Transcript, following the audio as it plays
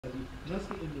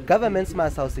Government's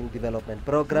mass housing development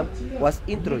program was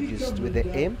introduced with the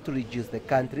aim to reduce the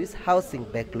country's housing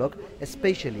backlog,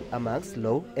 especially amongst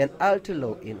low and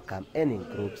ultra-low income earning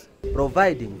groups.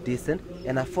 Providing decent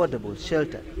and affordable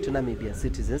shelter to Namibian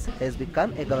citizens has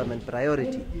become a government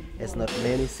priority, as not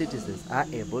many citizens are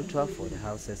able to afford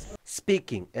houses.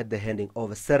 Speaking at the handing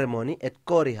over ceremony at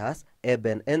Korihas,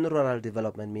 Urban and Rural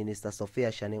Development Minister Sophia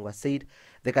Shaningwa said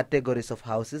the categories of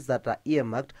houses that are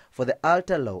earmarked for the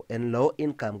ultra-low and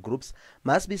low-income groups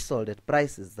must be sold at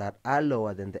prices that are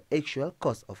lower than the actual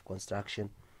cost of construction.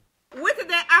 With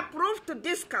the approved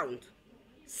discount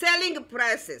selling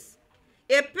prices,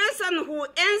 a person who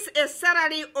earns a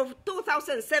salary of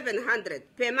 2,700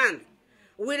 per month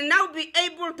will now be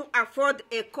able to afford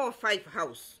a Core 5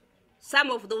 house.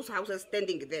 Some of those houses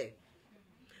standing there,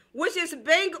 which is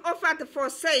being offered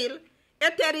for sale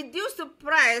at a reduced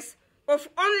price of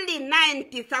only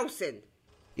 90,000.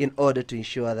 In order to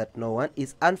ensure that no one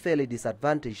is unfairly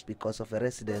disadvantaged because of a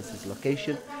residence's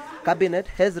location, Cabinet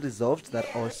has resolved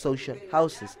that all social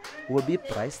houses will be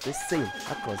priced the same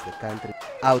across the country.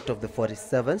 Out of the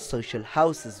 47 social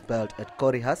houses built at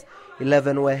Korihas,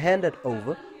 11 were handed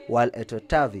over, while at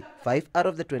Otavi, 5 out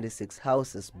of the 26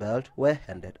 houses built were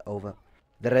handed over.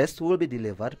 The rest will be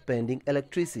delivered pending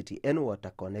electricity and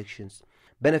water connections.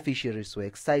 Beneficiaries were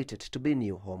excited to be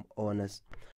new home owners.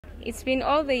 It's been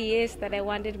all the years that I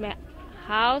wanted my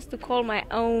house to call my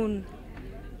own,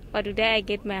 but today I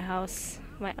get my house,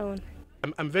 my own.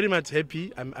 I'm very much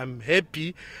happy. I'm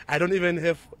happy. I don't even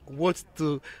have words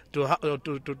to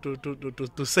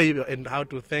say and how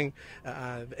to thank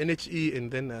the NHE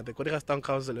and then the Korihas Town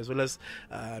Council as well as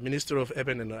Ministry of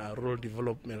Urban and Rural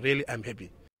Development. Really, I'm happy.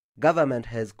 Government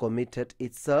has committed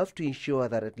itself to ensure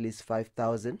that at least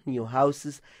 5,000 new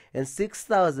houses and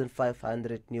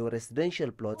 6,500 new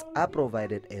residential plots are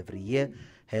provided every year,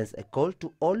 hence a call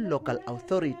to all local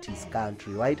authorities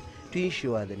countrywide to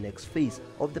ensure the next phase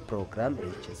of the program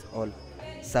reaches all.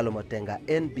 Salomo Tenga,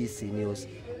 NBC News,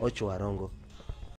 Ochuarongo.